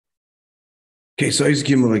Okay, so Eis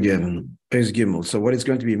Gimel again. Eis Gimel. So what is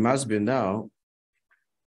going to be masbir now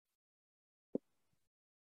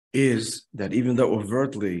is that even though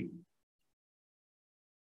overtly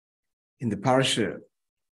in the parsha,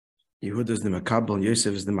 Yehuda is the makabel and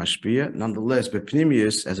Yosef is the mashpia, nonetheless,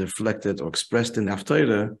 Bepnimius, as reflected or expressed in the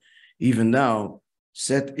Haftarah, even now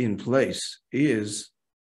set in place is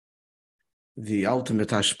the ultimate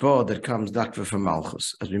hashpah that comes dakva from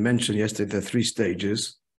Malchus. As we mentioned yesterday, there are three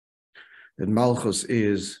stages. That Malchus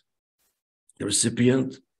is the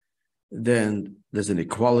recipient, then there's an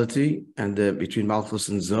equality, and between Malchus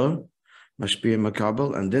and Zoh, Mashpia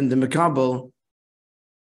Makabel, and then the Makabel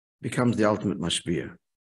becomes the ultimate Mashpia.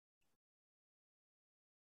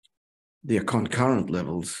 They are concurrent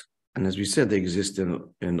levels, and as we said, they exist in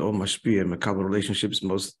all Mashpia and Makabel relationships,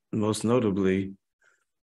 most notably,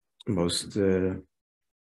 most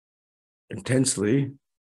intensely,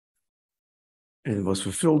 in the most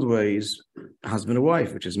fulfilled ways, husband and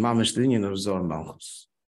wife, which is mamash the union of Zoh and Malchus.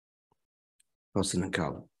 Kosin and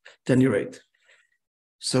Kala. At any rate.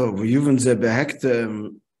 So we even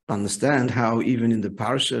understand how even in the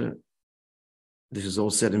parsha, this is all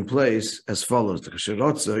set in place as follows. So when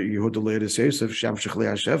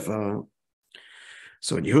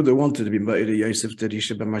Yehuda wanted to be Ma'ira Yosef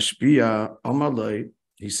Terisha B'Mashpia, Amalei,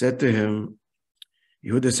 he said to him,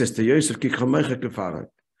 Yehuda says to Yosef,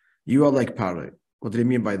 you are like Parai. What do they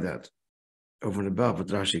mean by that? Over and above what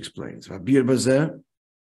Rashi explains. The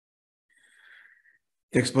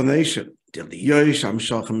explanation.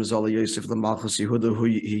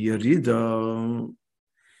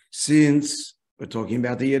 Since we're talking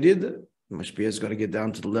about the Yerida, the Mashpia has got to get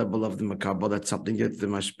down to the level of the Makabah. That's something that the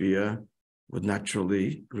Mashpia would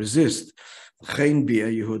naturally resist. So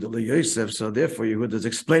therefore Yehuda is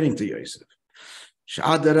explaining to Yosef.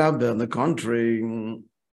 On the contrary,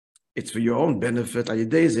 it's for your own benefit. There'll be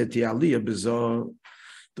an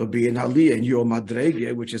aliyah in your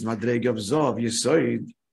madrege, which is madrege of Zov, Yesoid.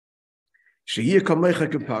 Be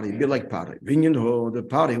like Pari. The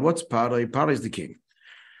Pari, what's Pari? Pari is the king.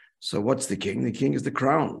 So what's the king? The king is the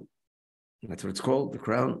crown. That's what it's called, the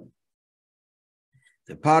crown.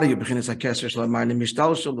 The Pari, the Pari is a keser,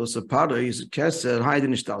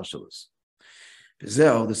 hiding ishtalshalos.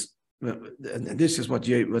 And this is what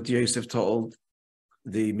Yosef told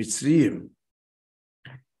the Mitzrayim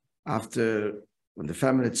after when the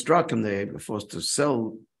famine had struck and they were forced to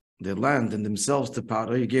sell their land and themselves to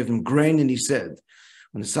Paro. He gave them grain and he said,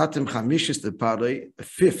 when the Satim Chamishis to Paro, a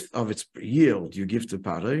fifth of its yield you give to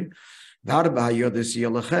Paro,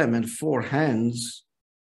 and 4 hands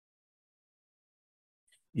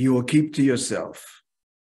you will keep to yourself.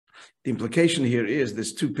 The implication here is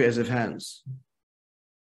there's 2 pairs of hands.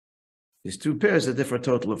 These 2 pairs are for a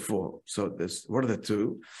total of 4. So this, what are the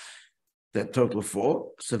 2? That total of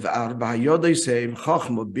 4. So Bina,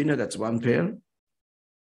 that's 1 pair.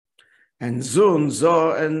 And Zun,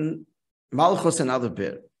 Zoh, and Malchus, another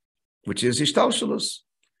pair, which is Ishtalshalos.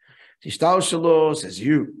 Ishtalshalos is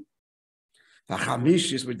you.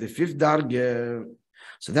 Vachamish is with the 5th darge.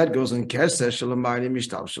 So that goes in Keser Shalamayim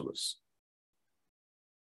Ishtalshalos.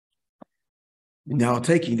 Now,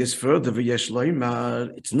 taking this further, it's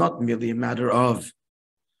not merely a matter of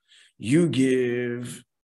you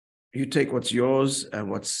take what's yours and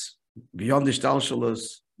what's beyond the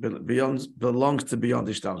shtalshalos belongs to beyond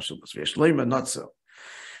the shtalshalos. Not so.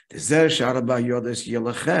 The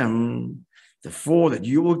 4 that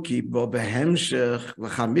you will keep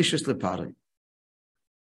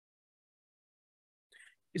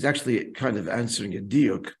is actually kind of answering a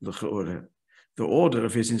diuk, the order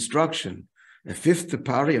of his instruction. A 5th to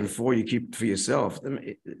Pari and 4 you keep for yourself.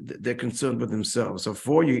 They're concerned with themselves. So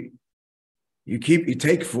 4 you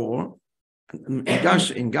take 4. In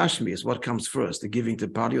Gashmi is what comes first, the giving to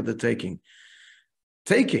Pari or the taking.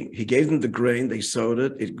 Taking, he gave them the grain, they sowed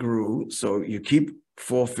it, it grew. So you keep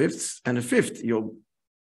 4/5 and a 5th you'll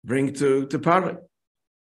bring to Pari.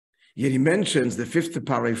 Yet he mentions the 5th to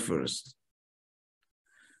Pari first.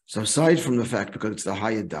 So aside from the fact, because it's the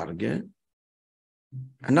higher darge,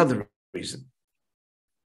 another reason.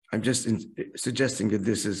 I'm just suggesting that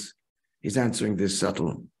he's answering this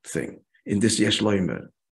subtle thing in this Yesh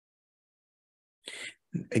Loimer.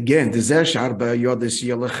 Again, the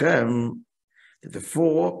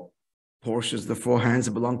 4 portions, the 4 hands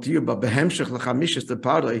that belong to you, but behemshech l'chamishis the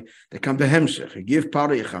Pari, they come behemshech. You give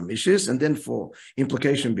Pari a chamishis and then 4.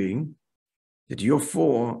 Implication being that your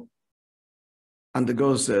 4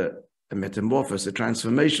 undergoes a metamorphosis, a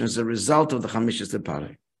transformation as a result of the chamishis the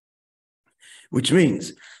Pari. Which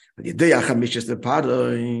means,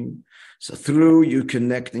 so through you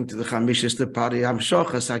connecting to the chamishis the Pari,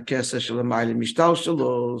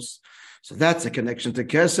 So that's a connection to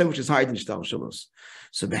Keser, which is hiding Ishtalshalos.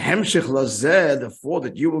 So behemshich lazeh, the four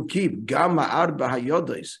that you will keep, Gamma Arba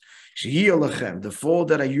Hayodes, Shehi the four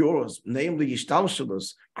that are yours, namely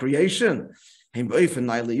Ishtalshalos, creation,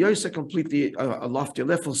 completely a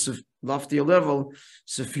loftier level,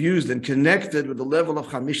 suffused and connected with the level of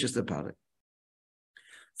Chamishis the Parah.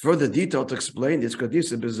 Further detail to explain this,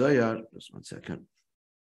 Kadisa B'Zayar, just 1 second.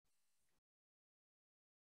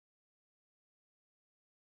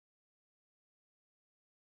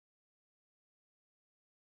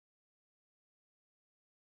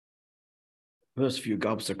 First few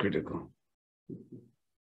gulps are critical.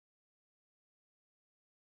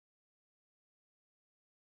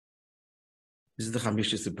 This is the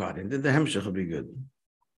Chamishis the Parah, and then the Hemshech will be good.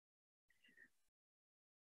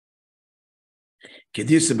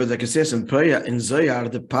 Kedisa, but like it says in Priya, in Zayar,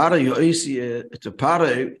 the para you see it's a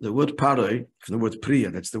para, the word para from the word priya,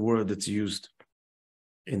 that's the word that's used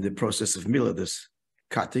in the process of Mila, this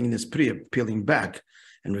cutting this priya, peeling back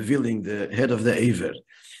and revealing the head of the Aver.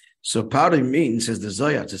 So para means, says the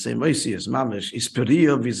Zayar, to say Moishe is mamish, is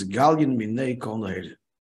priya vis gallion minei kol nahir.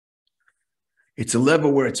 It's a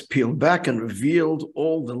level where it's peeled back and revealed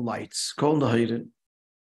all the lights. Kol nahir.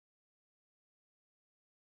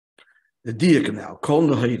 The diak now, kol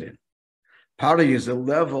nahir. Pari is a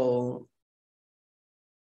level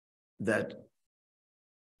that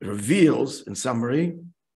reveals, in summary,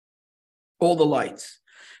 all the lights.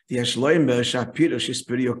 The Ashleime Shapira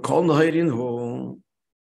Shispirio kol nahirin hu.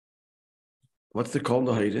 What's the kol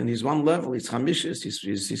nahirin? He's one level. He's chamishis.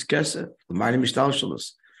 He's keser. The ma'anim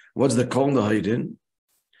mishtalshalos. What's the kol nahirin?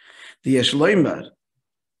 The Ashleime.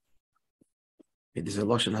 It is a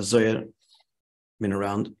lashon hazoyer. Been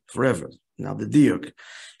around forever. Now the diuk,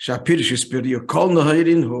 Shapirish Spirio Kol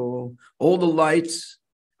Nahirin Hu, all the lights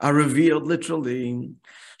are revealed literally.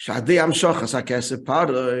 Shadiyam Shachas HaKeser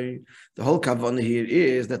Paroi. The whole kavanah here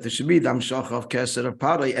is that there should be Dam Shach of Keser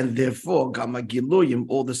Paroi, and therefore Gamma Giluyim,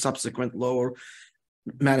 all the subsequent lower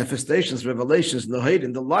manifestations, revelations,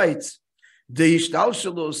 Nahirin, the lights, the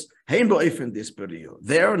Ishtalshalos, Heimbo Ifin this period.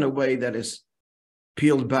 They're in a way that is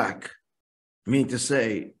peeled back, meaning to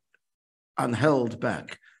say, unheld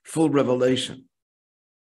back, full revelation.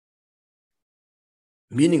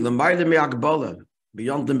 Meaning the Maile Me'akbala,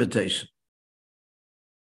 beyond limitation.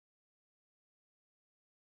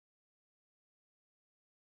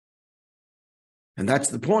 And that's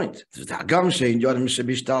the point. So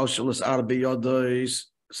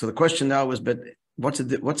the question now is, but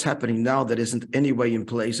what's happening now that isn't any way in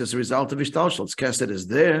place as a result of Ishtalshalos? Kesed is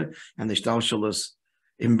there, and the Ishtalshalos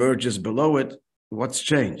emerges below it. What's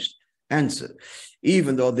changed? Answer.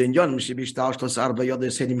 Even though the Inyanim should be Ishtalshalos Arba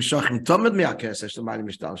Yodes Hedim Shachim Tamid Me'akesesh the Ma'anim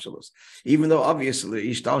Ishtalshalos. Even though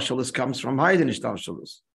obviously Ishtalshalos comes from hiding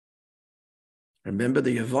Ishtalshalos. Remember,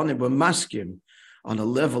 the Yevonim were maskim on a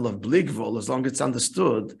level of bligvol, as long as it's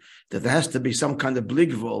understood that there has to be some kind of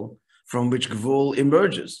bligvol from which gvul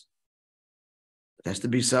emerges. There has to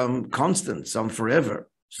be some constant, some forever,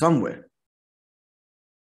 somewhere.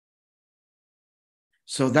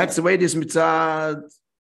 So that's the way it is mitzad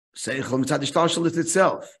Seichel, mitzad Ishtalshalos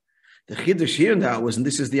itself. The chiddush here now is, and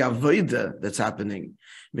this is the avodah that's happening,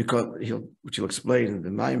 because which he'll explain in the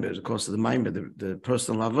Maimer, of course, the Maimer, the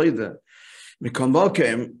personal avodah.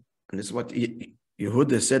 And this is what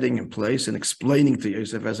Yehuda is setting in place and explaining to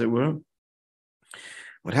Yosef, as it were.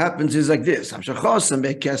 What happens is like this: the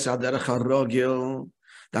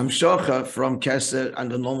Amshocha from Keser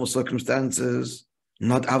under normal circumstances,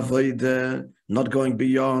 not avodah, not going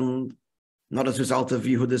beyond, not as a result of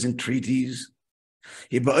Yehuda's entreaties.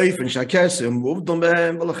 Keser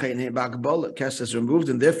is removed,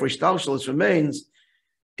 and therefore Ishtalshalos remains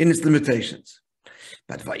in its limitations.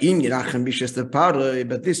 But this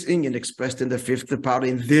inyan expressed in the fifth parah,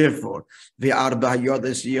 and therefore the arba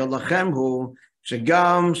yodes yelachem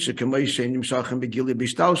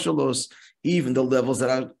even the levels that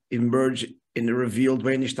are emerge in the revealed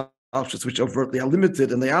way in Ishtalshalos, which overtly are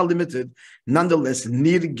limited, and they are limited, nonetheless,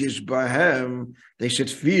 nirgish bahem, they should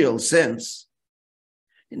feel, sense.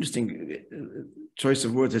 Interesting choice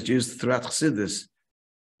of words that's used throughout Chassidus.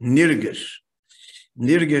 Nirgish.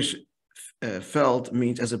 Nirgish felt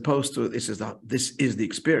means, as opposed to this is the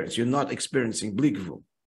experience. You're not experiencing bligvul,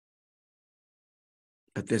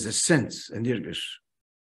 but there's a sense, a nirgish.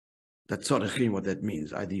 That's sort of what that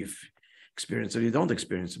means. Either you experience it or you don't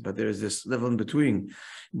experience it, but there is this level in between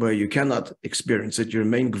where you cannot experience it, you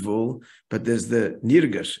remain gvul, but there's the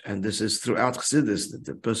nirgish, and this is throughout Chassidus, that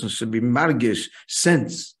the person should be margish,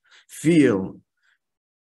 sense, feel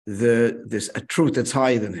this a truth that's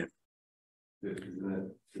higher than him.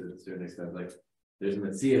 To a certain extent, like there's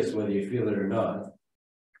Matthias, whether you feel it or not,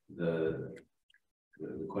 the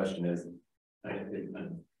question is,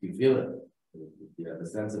 you feel it, you have a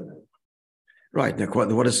sense of it. Right. Now,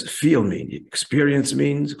 what does feel mean? Experience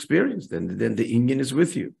means experience. Then the inyan is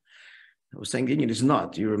with you. I was saying the inyan is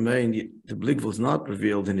not. You remain, the bligvul is not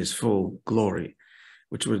revealed in his full glory,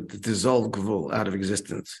 which would dissolve gvul out of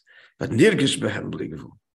existence. But nirgish behem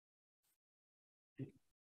bligvul.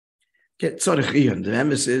 The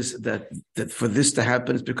emes is that for this to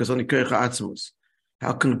happen is because only koich atzmus.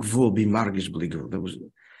 How can gvul be margish bligvul?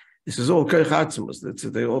 This is all koich atzmus.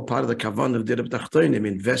 They're all part of the kavan of dirab tachtonim,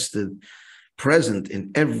 invested, present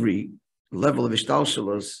in every level of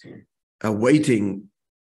ishtalshalos, awaiting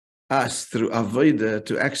us through avodah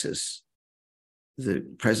to access the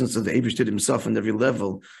presence of the Eibishter himself on every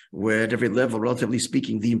level, where at every level, relatively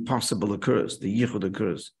speaking, the impossible occurs, the yichud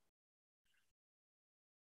occurs.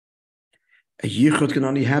 A yichud can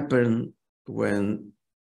only happen when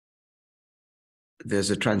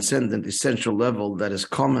there's a transcendent, essential level that is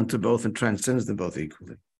common to both and transcends them both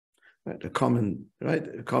equally. Right? A common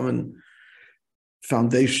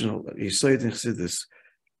foundational, you say this,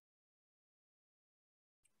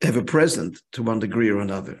 ever present to one degree or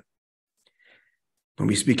another. When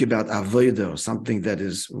we speak about avodah, or something that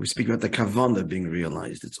is, when we speak about the kavanah being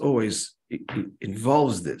realized, it's always, it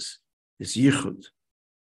involves this yichud.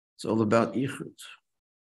 It's all about yichud.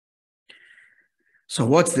 So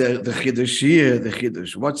what's the chiddush here? The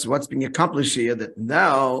chiddush. What's being accomplished here? That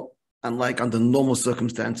now, unlike under normal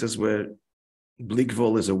circumstances where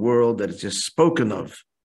bligvul is a world that is just spoken of,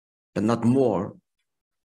 but not more.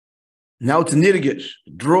 Now it's nirgish,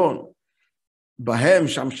 drawn. Bahem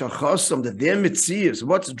sham shachosam, that their mitzias,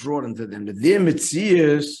 what's drawn into them? That their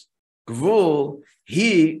mitzias, gvul,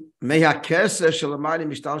 he mehakeseh shalamani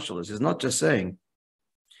mishtalshalos. Is not just saying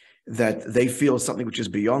that they feel something which is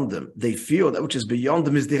beyond them. They feel that which is beyond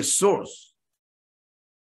them is their source.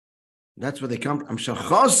 That's where they come from.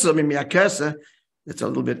 Shachosam mehakeseh. It's a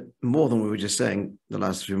little bit more than we were just saying the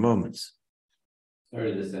last few moments.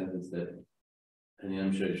 Sorry, the sentence that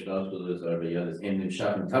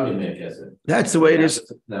that's the way it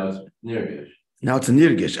is. Now it's nirgish. Now it's a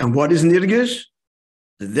nirgish. And what is nirgish?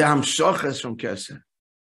 The hamshachas from keseh.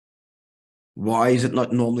 Why is it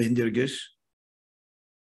not normally nirgish?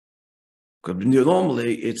 Because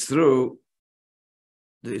normally it's through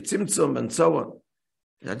the tzimtzum and so on.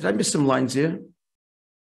 Did I miss some lines here?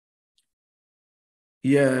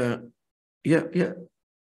 Yeah.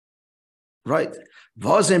 Right.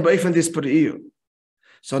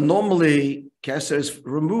 So normally Keser is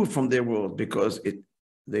removed from their world because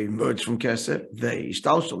they emerge from Keser, they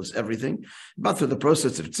ishtalshal is everything, but through the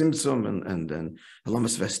process of tzimtzum and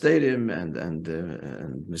halamas vestadim and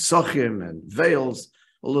mesachim and veils,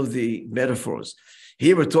 all of the metaphors.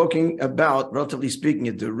 Here we're talking about, relatively speaking,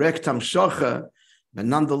 a direct hamshacha. But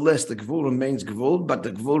nonetheless, the gvul remains gvul, but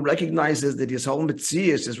the gvul recognizes that his whole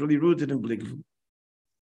mitzias is really rooted in bligvul.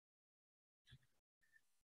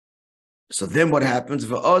 So then what happens?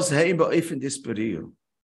 Then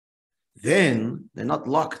they're not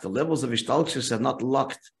locked. The levels of ishtalshus are not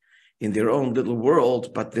locked in their own little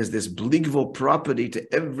world, but there's this bligvul property to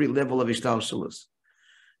every level of ishtalshus.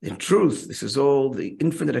 In truth, this is all the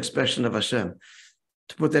infinite expression of Hashem.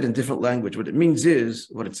 To put that in different language, what it means is,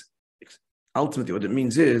 ultimately, what it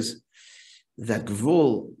means is that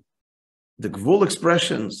the gvul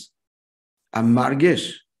expressions are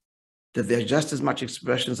margish, that they're just as much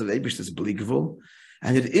expressions of Eibishter's bligvul,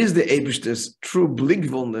 and it is the Eibishter's true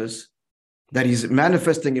bligvulness that he's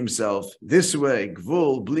manifesting himself this way,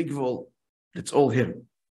 gvul, bligvul, it's all him.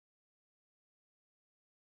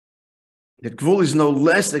 That gvul is no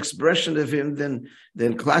less expression of him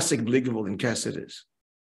than classic bligvul in Kesed is.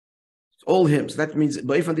 All him. So that means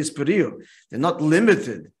they're not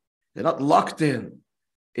limited, they're not locked in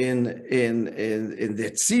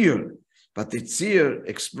the tzir, but the tzir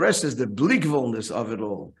expresses the bligvulness of it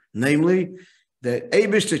all. Namely, the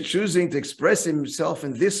Eibishter choosing to express himself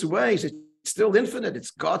in this way, it's still infinite.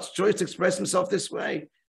 It's God's choice to express himself this way.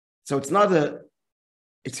 So it's not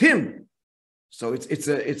it's him. So it's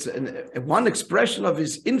a one expression of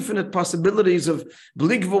his infinite possibilities of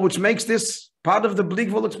bligvul, which makes this part of the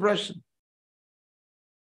bligvul expression.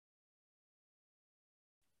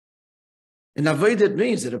 In Avodah, it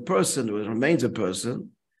means that a person who remains a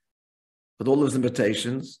person with all his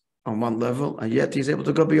limitations on one level, and yet he's able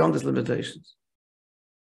to go beyond his limitations.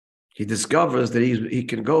 He discovers that he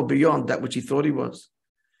can go beyond that which he thought he was,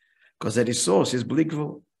 because at his source is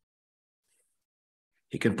bligvul.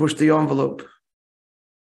 He can push the envelope.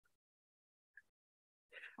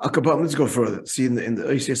 Let's go further. See in the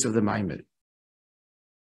Oisius of the Maimon.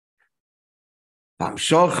 So the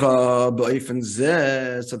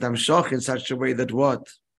Hamshoch in such a way that what?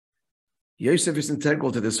 Yosef is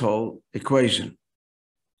integral to this whole equation.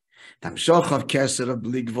 The Hamshoch of Keser, of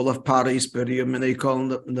Bligvol, of Paris, Perium, and they call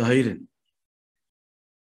Nahidin.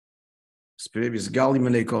 Spirit is Galim,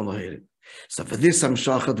 and they call Nahidin. So for this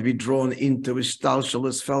Hamshoch to be drawn into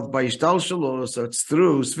Ishtalshalos, felt by Ishtalshalos, so it's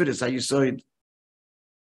through Svidis, how you saw it.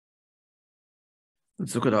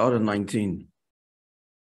 Let's look at order 19.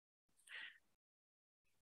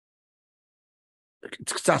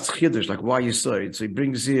 It's chiddush, like why you saw it. So he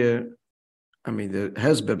brings here, I mean, the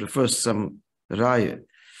Hezbollah, but first some raya.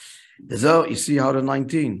 So you see how the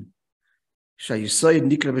 19. You say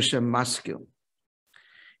Nikra b'shem maskil.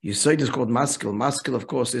 You say it's called maskil. Maskil, of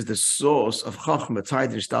course, is the source of chachma.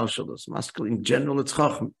 Maskil in general, it's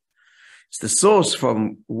chachma. It's the source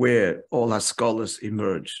from where all haskalas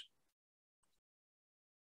emerge.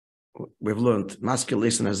 We've learned maskil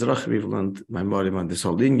listen azrach. We've learned Maimorim on this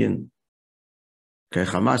whole Indian.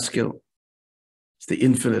 Maskil. It's the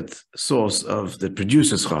infinite source of that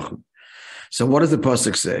produces chacham. So what does the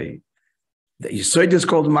pasuk say? The Yisoid is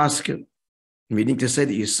called maskil, meaning to say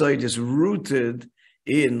that Yisoid is rooted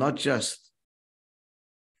in not just,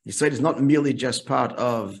 Yisoid is not merely just part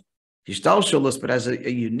of Hishtalshalos, but has a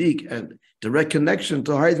unique and direct connection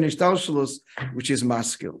to Haydn Hishtalshalos, which is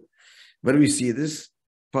maskil. Where do we see this?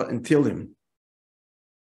 In Tilim.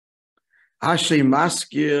 Ashay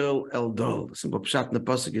maskil el dol. The simple pshat in the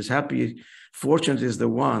pasuk is happy, fortunate is the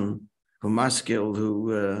one who maskil,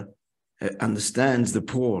 who understands the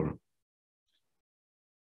poor.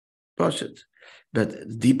 Pashat.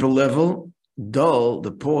 But deeper level, dol,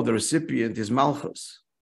 the poor, the recipient is malchus.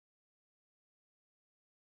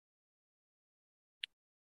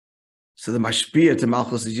 So the mashpia to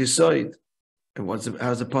malchus is yisoid. And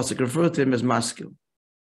how's the pasuk refer to him as maskil?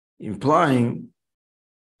 Implying,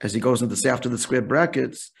 as he goes into say after the square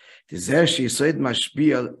brackets, how is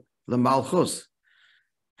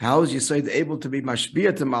Yisoid able to be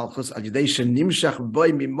mashpia to malchus?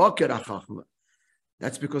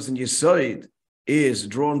 That's because in Yisoid is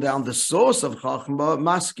drawn down the source of chachma,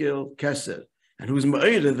 maskil, keser, and who's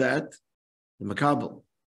ma'ir that? The makabel.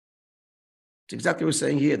 It's exactly what we're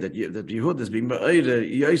saying here, that Yehud is being ma'ir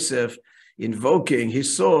Yosef, invoking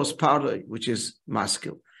his source, Parai, which is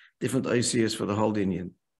maskil. Different ICs for the whole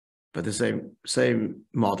Indian, but the same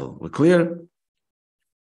model. We're clear?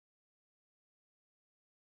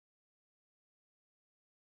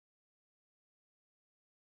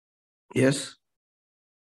 Yes?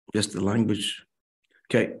 Just the language.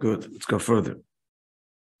 Okay, good. Let's go further.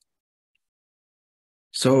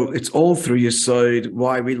 So it's all through Yesod.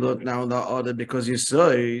 Why we look now in the order? Because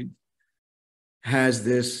Yesod has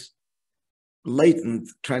this latent,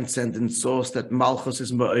 transcendent source that Malchus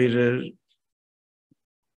is Ma'ir.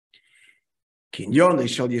 Kinyon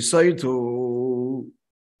shall Yesod to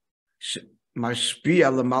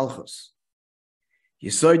Mashpia le Malchus.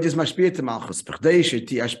 Yesod is Mashpia to Malchus.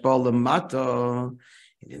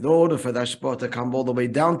 In order for the Ashpah to come all the way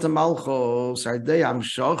down to Malchus,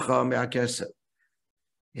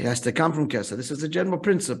 it has to come from Kesser. This is a general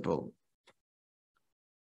principle.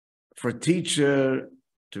 For a teacher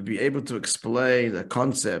to be able to explain a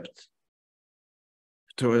concept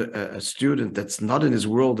to a student that's not in his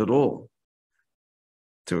world at all,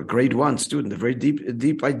 to a grade 1 student, a very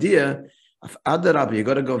deep idea of Adarab, you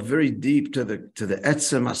got to go very deep to the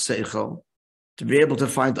Etzem HaSeichel to be able to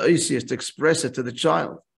find Oisius to express it to the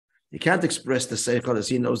child. You can't express the Seichel as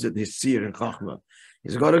he knows it in his Tzir and Chachma.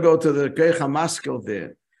 He's got to go to the Keich HaMaskel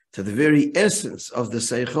there, to the very essence of the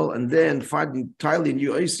Seichel, and then find entirely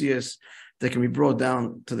new Oisius that can be brought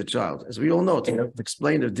down to the child. As we all know, to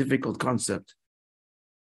explain a difficult concept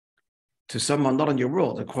to someone not in your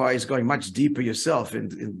world requires going much deeper yourself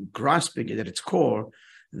in grasping it at its core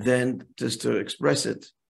than just to express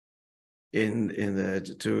it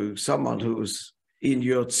to someone who's in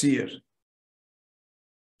your tzir,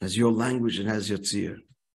 has your language and has your tzir.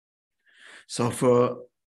 So for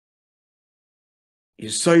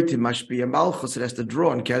Yisoiti Mashpia Malchus, it has to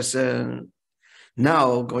draw on Keser.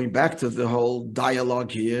 Now, going back to the whole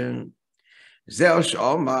dialogue here, Zeosh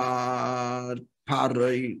Omar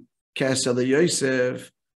Paroi Keser the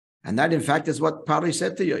Yosef, and that in fact is what Paroi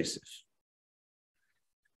said to Yosef.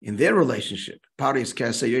 In their relationship, Pari's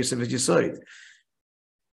Keser, Yosef is Yisoid.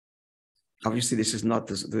 Obviously, this is not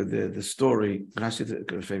the story. Can I ask you to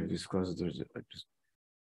go a favor, please? Close the doors.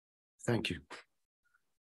 Thank you.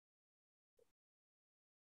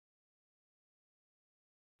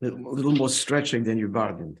 A little more stretching than you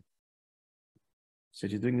bargained. So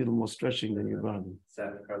you're doing a little more stretching than you bargained.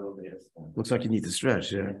 Looks like you need to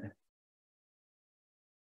stretch, yeah.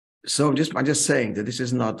 So I'm just saying that this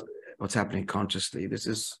is not what's happening consciously. This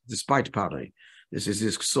is despite Pari. This is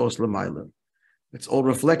his source Lamaila. It's all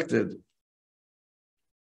reflected.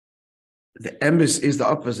 The emes is the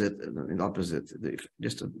opposite.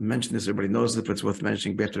 Just to mention this, everybody knows it, but it's worth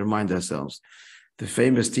mentioning. We have to remind ourselves. The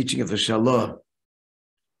famous teaching of the Shalah,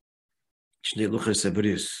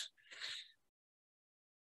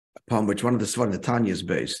 upon which one of the Svarim, the Tanya, is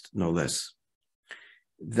based, no less.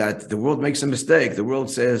 That the world makes a mistake. The world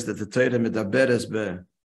says that the Torah medaberes be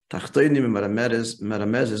tachtonim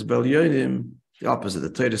meramezes bel yonim. The opposite. The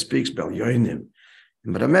Torah speaks bel yonim.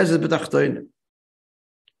 Meramezes betachtonim.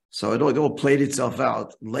 So it all played itself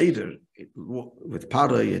out later with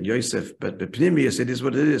Parai and Yosef, but Pnimius, it is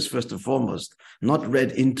what it is, first and foremost, not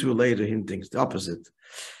read into later hinting, the opposite.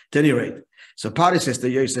 At any rate, so Parai says to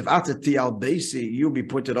Yosef, Atati al Beisi, you'll be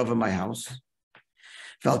put over my house.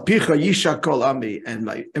 Valpicha Yisha Kol Ami, and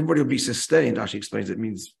everybody will be sustained. Rashi explains it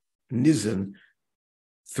means Nizen,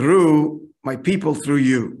 through my people, through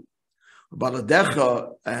you.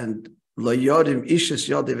 Baladecha and Layodim Ishas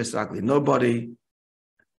Yodev Esrakli, nobody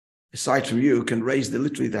aside from you can raise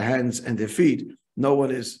literally their hands and their feet. No one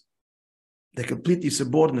is. They're completely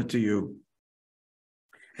subordinate to you,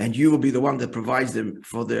 and you will be the one that provides them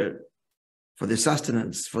for their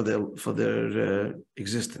sustenance, for their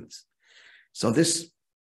existence. So this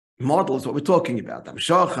model is what we're talking about.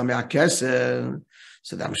 So the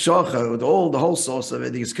Amshocha, the whole source of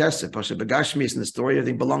everything is Kesef. Pasha Begashmis in the story,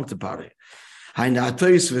 everything belonged to Pari. So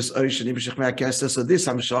this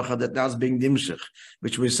Hamshacha that now is being Nimshach,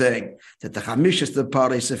 which we're saying that the Chamishas the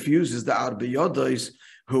Pari suffuses the Arba Yodos.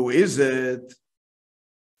 Who is it?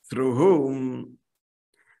 Through whom?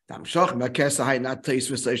 The Hamshach Makesa hay not taste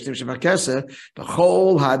with Nimshach Makesa. The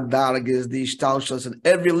whole Hadarg is the Ishtalshalas and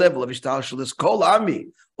every level of Ishtalshalas. Kol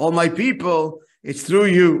Ami, all my people. It's through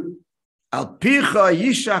you. Al Picha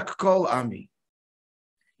Yishak Kol Ami.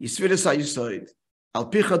 Yisvidas HaYisoid. Al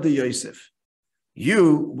Picha de Yosef.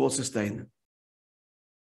 You will sustain them.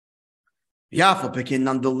 Yafa Pekin,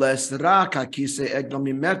 nonetheless,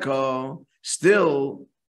 still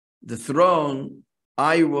the throne,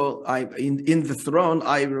 in the throne,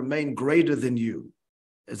 I remain greater than you,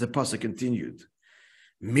 as the pasuk continued.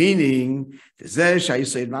 Meaning, at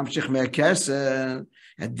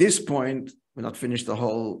this point, we're not finished the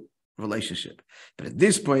whole relationship. But at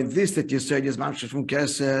this point, this that you said is mamshech from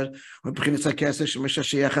keser,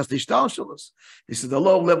 this is the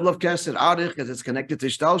low level of keser, arich, as it's connected to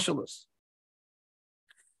ishtalshalos.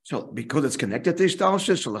 So because it's connected to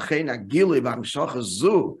ishtalshalos,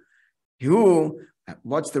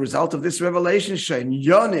 what's the result of this revelation?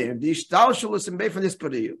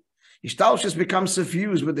 Ishtalshalos becomes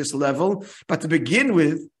suffused with this level, but to begin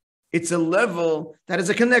with, it's a level that is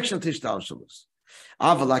a connection to ishtalshalos.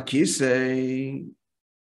 Avalakise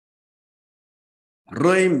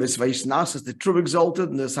Roim is the true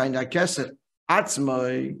exaltedness in the Keser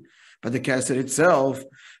Atzmai, but the Keser itself,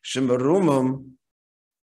 Shemarumum,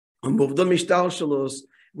 moved the Mishtalshalos,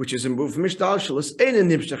 which is a move from Mishtalshalos, ain't a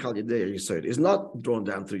Nimshach al Yedei Yisoid, is not drawn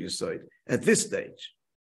down through Yisoid at this stage.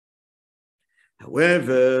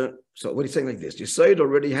 However, so what he's saying like this, Yisoid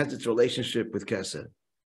already has its relationship with Keser,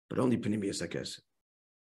 but only Pnimius HaKeser.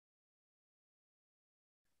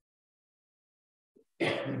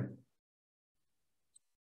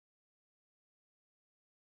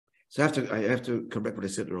 So I have to correct what I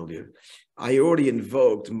said earlier. I already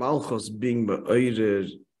invoked Malchus being Ba'oyer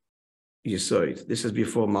Yisoid. This is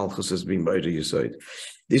before Malchus is being Ba'oyer Yisoid.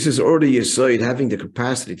 This is already Yisoid having the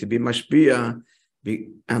capacity to be Mashpia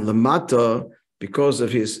and Lamata because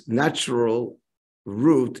of his natural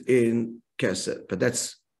root in Keser. But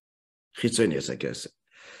that's Chitzonius HaKeser.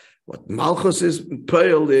 What Malchus is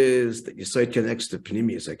Pearl is that Yisoid connects to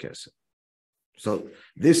Pnimius HaKeser. So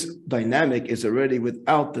this dynamic is already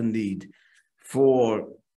without the need for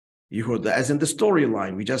Yehuda, as in the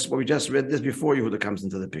storyline. We just read this before Yehuda comes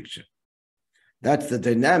into the picture. That's the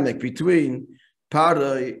dynamic between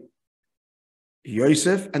Parai,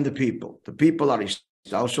 Yosef, and the people. The people are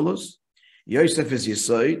Ishtalshalos. Yosef is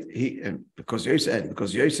Yisoid. Because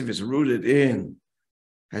Yosef is rooted in,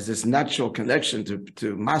 has this natural connection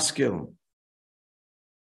to masculine.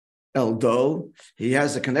 Eldol, he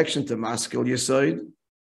has a connection to masculine Yisoid.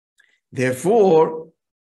 Therefore,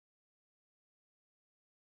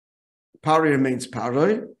 Pari remains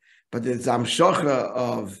Pari, but the Zamshocha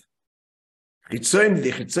of Chitzoni,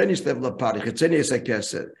 the Chitzonius level of Pari, Chitzonius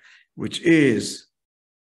HaKeser, which is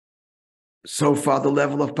so far the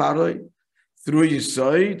level of Pari, through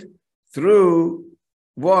Yisoid, through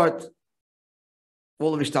what?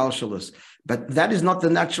 All of Ishtalshalos. But that is not the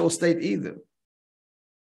natural state either.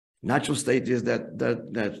 Natural state is that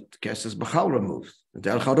Keses B'chal removed.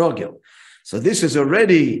 So this is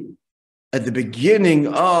already at the beginning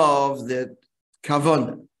of the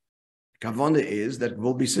Kavanah. Kavanah is that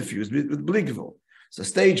will be suffused with Bligvul. So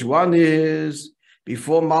stage one is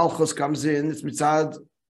before Malchus comes in, it's mitzad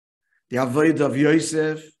the Avodah of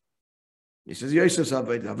Yosef. He says Yosef's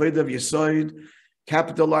Avodah of Yesoid,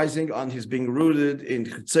 capitalizing on his being rooted in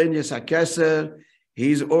Chitzonius HaKeser.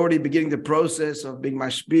 He's already beginning the process of being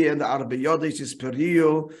mashpia and the Arba Yodis, his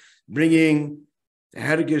periyo, bringing the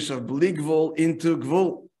hergish of Bligvul into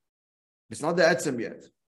Gvul. It's not the etzem yet.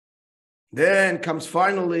 Then comes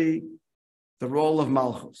finally the role of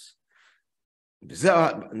Malchus.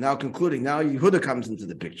 Now concluding, now Yehuda comes into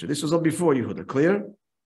the picture. This was all before Yehuda, clear?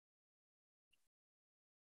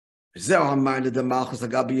 And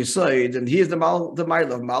here's the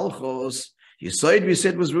mile of Malchus. Yesoid, we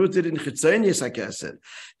said, was rooted in Chitzonius HaKeser.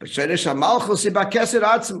 But Sheresh Malchus is Keser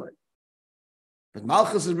Atzmai. But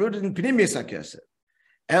Malchus is rooted in Pnimius HaKeser.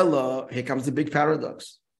 Ella, here comes the big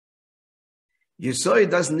paradox.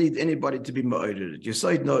 Yesoid doesn't need anybody to be murdered.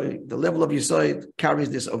 Yesoid, no, the level of Yesoid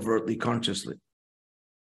carries this overtly, consciously.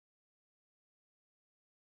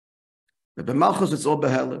 But by Malchus, it's all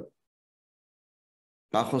Beheller.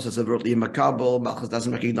 Malchus is overtly makabel. Malchus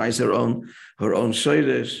doesn't recognize her own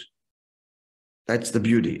shayrish. That's the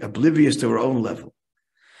beauty, oblivious to her own level.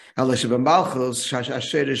 Her source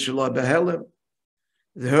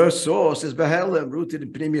is Behelim, rooted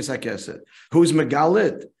in Pnimius HaKeser. Who's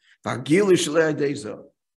Megalit? Vagilu Shalei Adei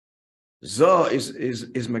Zo. Zo is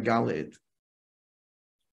Megalit.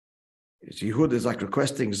 Yehuda is like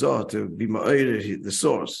requesting Zo to be Ma'ir, the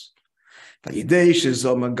source. So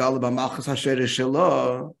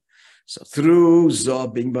through Zo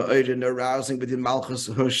being Ma'ir and arousing within Malchus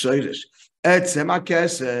her shayrish. Etzem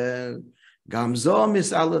HaKeser, Gam Zo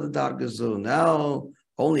mis'ala the darga Zo. Now,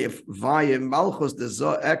 only if via Malchus the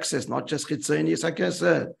Zo access, not just Chitzonius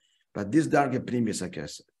HaKeser, but this darga Pnimius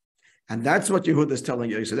HaKeser. And that's what Yehuda is telling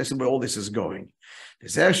Yosef. That's where all this is going. Be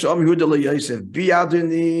mashbia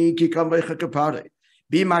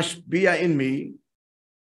in me.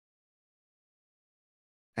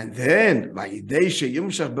 And then, be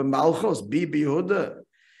Yehuda.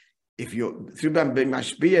 If you through being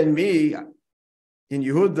mashbia in me, in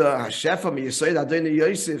Yehuda, Hashefa mi Yisoid Adonai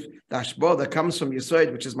Yosef, the Hashbah that comes from Yisoid,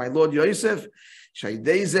 which is my Lord Yosef,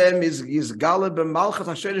 Shaydezem is Galeb and Malchus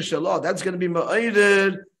Hashem Shalom. That's going to be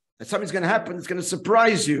ma'ated. That something's going to happen. It's going to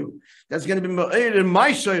surprise you. That's going to be ma'ated.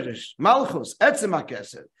 My Shayrish, Malchus, Etzem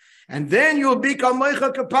HaKeser, and then you'll become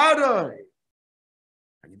Meicha Kaparoi.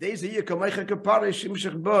 Shaydezem Meicha Kaparoi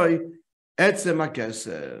Shimshach Boy Etzem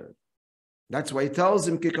HaKeser. That's why he tells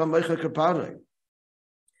him Kikam Meicha Kaparoi.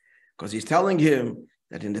 Because he's telling him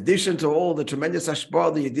that in addition to all the tremendous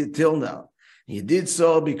hashpah that you did till now, you did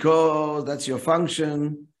so because that's your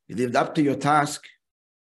function, you lived up to your task,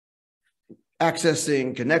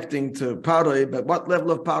 accessing, connecting to Paroi, but what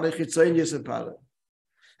level of Paroi? Chitzonius and Paroi.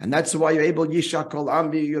 And that's why you're able, Yisha Kol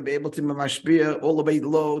Ambi, you'll be able to mashpia all the way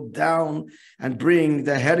low, down, and bring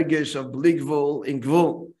the hergish of Bligvul in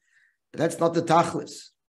Gvul. But that's not the Tachlis.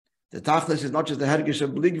 The Tachlis is not just the hergish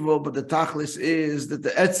of Bligvul, but the Tachlis is that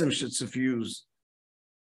the Etzem should suffuse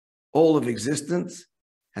all of existence.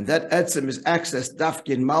 And that Etzem is accessed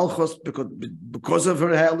Dafki in Malchus because of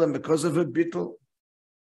her Helen, because of her Bittul.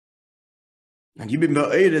 And you be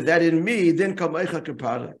ma'ated that in me, then come Eicha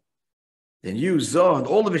Kapara. Then you, Zoh, and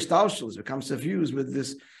all of Ishtalshals become suffused with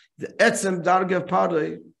this, the Etzem Darga of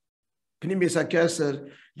Paroi, Pnimius HaKeser,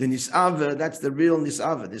 the Nisava, that's the real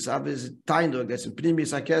Nisava. Nisava is Tainug, that's in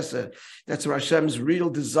Pnimius HaKeser. That's where Hashem's real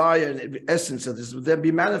desire and essence of this will then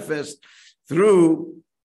be manifest through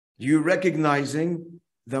you recognizing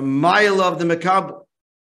the mile of the Mekabel.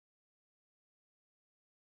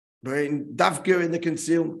 But in Davkir, in the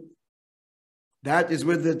concealment, that is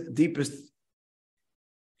where the deepest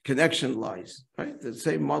connection lies, right? The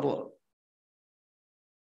same model.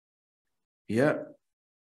 Yeah.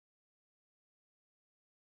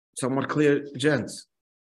 Somewhat clear, gents.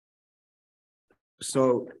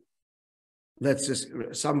 So let's just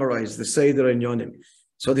summarize the Seder and Yonim.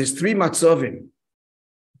 So there's three matzavim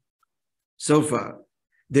so far.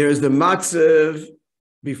 There's the matzav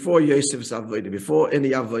before Yosef's avodah, before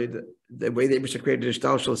any avodah, the way they created the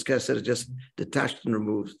Ishtalshalos Keser is just detached and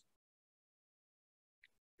removed.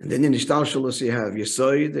 And then in Ishtalshalos you have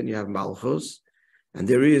Yesoid and you have Malchus, and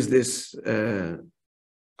there is this,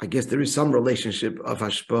 I guess there is some relationship of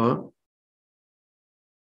Hashpah,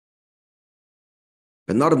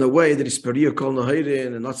 but not in the way that is Periya Kol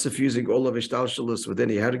Naheirin and not suffusing all of Ishtalshalos with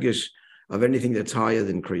any hergish of anything that's higher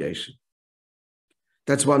than creation.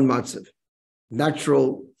 That's one matzav.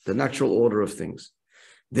 Natural the natural order of things.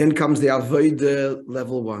 Then comes the Avodah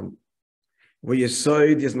level 1, where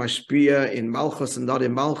Yesod is mashpia in Malchus and not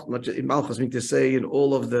in Malchus, not in Malchus, meaning to say in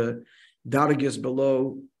all of the dargis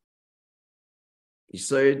below.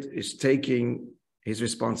 Yesod is taking his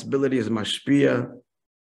responsibility as mashpia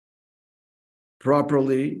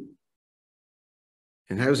properly.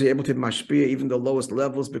 And how is he able to mashpia even the lowest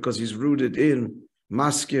levels? Because he's rooted in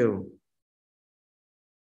maskil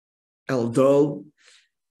eldol.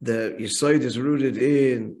 The Yesod is rooted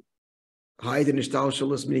in Haydn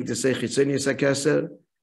Ishtalshalos, meaning to say Chitzenius HaKeser,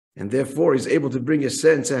 and therefore he's able to bring a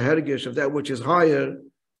sense, a hergish of that which is higher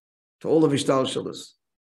to all of Ishtalshalos.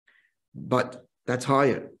 But that's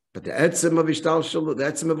higher. But the etzem of Ishtalshalos, the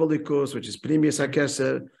etzem of Alikus, which is Pnimius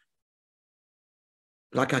HaKeser,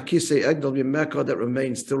 like Hakisei Egdol Yimeka, that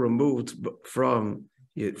remains still removed from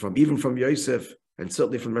Yosef, and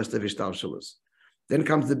certainly from the rest of Ishtalshalos. Then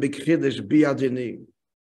comes the big Chiddush, Bi'adini.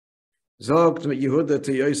 Zogt Yehuda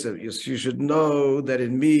to Yosef, you should know that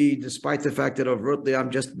in me, despite the fact that overtly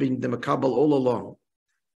I'm just being the Makabal all along.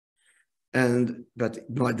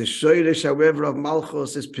 But by the Shoyrish, however, of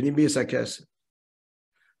Malchus is Pnimius HaKeser.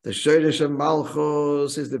 The Shoyrish of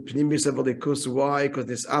Malchus is the Pnimius of Alikus. Why? Because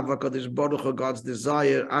this Avakadosh Baruch Hu, God's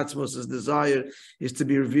desire, Atzmos' desire, is to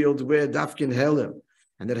be revealed where Dafkin Helem.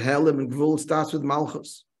 And that Helem and Gvul starts with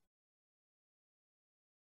Malchus.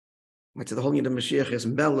 It's the whole Indian Mashiach is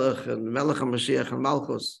Melech and Mashiach and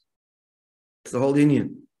Malchus. It's the whole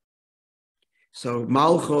Indian. So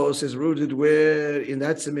Malchus is rooted where in the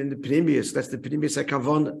Pnimius, that's the Pnimius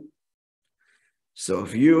HaKavona. So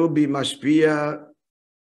if you be Mashpia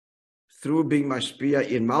through being Mashpia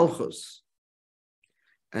in Malchus,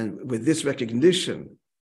 and with this recognition,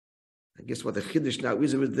 I guess what the Chiddush now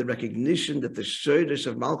is with the recognition that the Shoyrish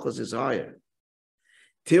of Malchus is higher.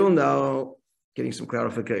 Till now, getting some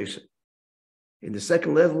clarification. In the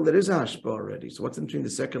second level, there is a hashpah already. So what's in between the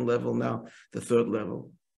second level now, the third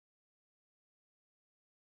level?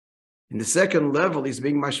 In the second level, he's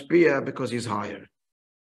being mashpia because he's higher.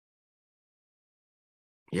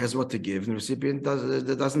 He has what to give, and the recipient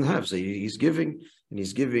doesn't have. So he's giving, and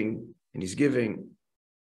he's giving, and he's giving.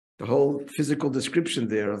 The whole physical description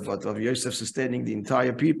there of Yosef sustaining the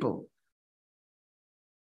entire people.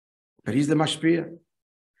 But he's the mashpia.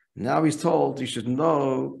 Now he's told, you should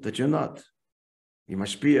know that you're not. You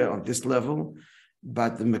mashpia on this level,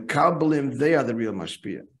 but the mekabelim, they are the real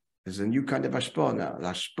mashpia. There's a new kind of hashpah now. The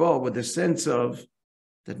hashpah with the sense of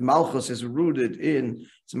that Malchus is rooted in,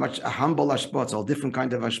 it's much a humble hashpah, it's all different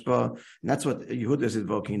kind of hashpah, and that's what Yehuda is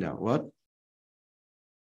invoking now. What?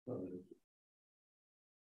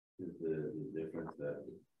 The difference that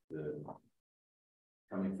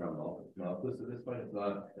coming from Malchus at this point, it's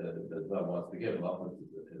not that God wants to give, Malchus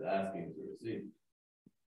is asking to receive.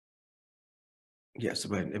 Yes,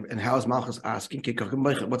 and how is Malchus asking?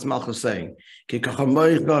 What's Malchus saying? That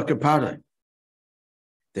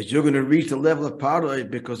you're going to reach the level of Paroi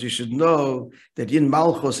because you should know that in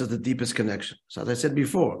Malchus is the deepest connection. So as I said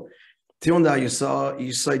before, till now you saw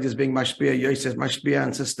this being Mashpia, Yosef Mashpia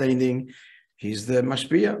and sustaining. He's the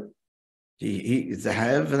Mashpia. He's the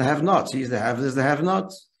have and the have-nots. He's the have, there's the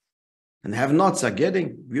have-nots. And the have-nots are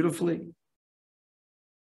getting beautifully.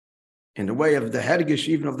 In the way of the hergish,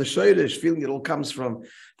 even of the shoyrish, feeling it all comes from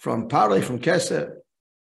Paroi, from Keser.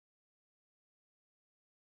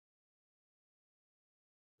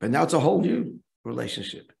 But now it's a whole new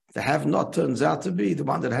relationship. The have-not turns out to be the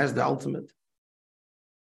one that has the ultimate.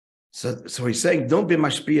 So he's saying, don't be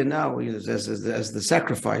mashpia now as the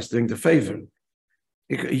sacrifice, doing the favor.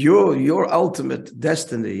 Your ultimate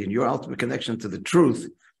destiny and your ultimate connection to the truth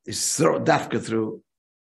is dafka through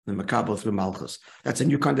the makabel, through Malchus. That's a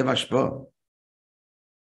new kind of hashpah.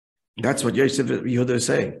 That's what Yosef Yehuda is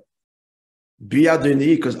saying.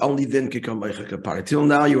 Bi'adini, because only then kikam Paroi. Till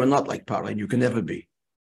now you are not like Paroi, and you can never be.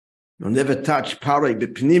 You'll never touch Paroi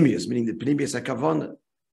b'pnimius, meaning the pnimius hakavona,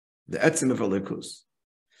 the etzem of Alikus.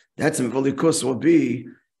 The etzem of Alikus will be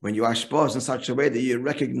when you ashpaz in such a way that you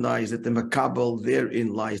recognize that the makabel,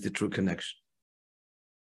 therein lies the true connection.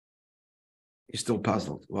 You're still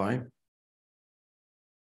puzzled. Why?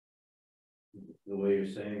 The way you're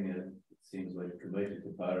saying it, it seems like connected to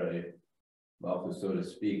Paroi, Malchus, so to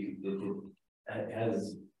speak,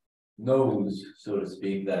 it knows, so to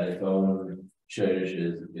speak, that its own cherish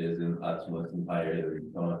is in Atzmos and higher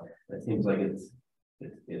than so on. It seems like it's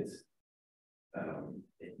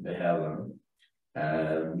Behelim.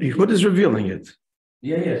 Yehuda is revealing it.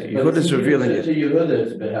 Yes. Yehuda is revealing it. To Yehuda,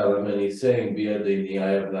 it's Behelim, and he's saying, I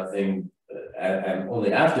have nothing. And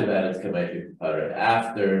only after that it's connected to Paroi.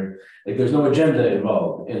 After, like, there's no agenda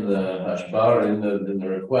involved in the hashbar, in the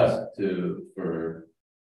request for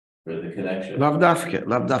for the connection. Lav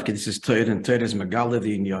dafke. This is Torah, and Torah is Megala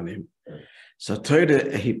the Inyanim. So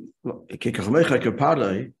Torah, he's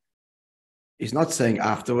not saying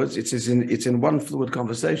afterwards. It's in one fluid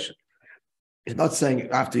conversation. He's not saying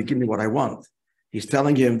after you give me what I want. He's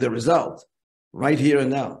telling him the result right here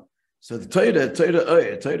and now. So the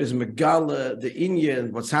Torah is Megala the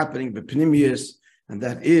Inyan, what's happening b'pnimius, and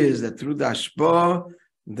that is that through the Ashpa,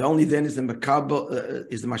 the only then is the Makabel,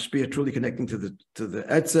 is the Mashpia truly connecting to the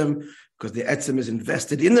Etzem, because the Etzem is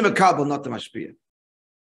invested in the Makabel, not the Mashpia.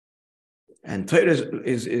 And Torah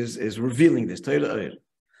is revealing this. Torah,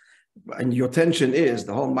 and your tension is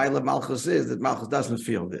the whole Maila Malchus is that Malchus doesn't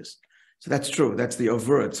feel this. So that's true. That's the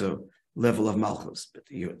overt level of Malchus. But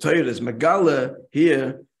Torah is Megala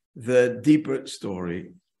here, the deeper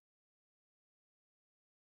story,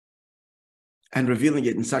 and revealing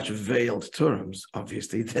it in such veiled terms,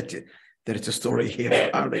 obviously, that it's a story here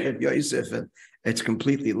of Yosef, and it's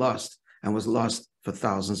completely lost and was lost for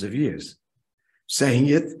thousands of years. Saying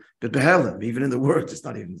it, but Behelim, even in the words, it's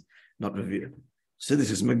not revealed. So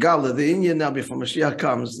this is Megala, the Inyan now before Mashiach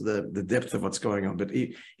comes, the depth of what's going on. But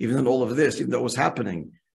even in all of this, even though it was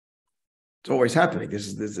happening, it's always happening.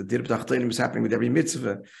 This the Dir B'Tachtenim is happening with every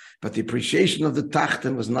mitzvah, but the appreciation of the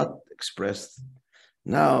Tachten was not expressed.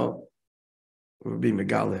 Now, it will be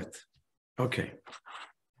Megalet. Okay.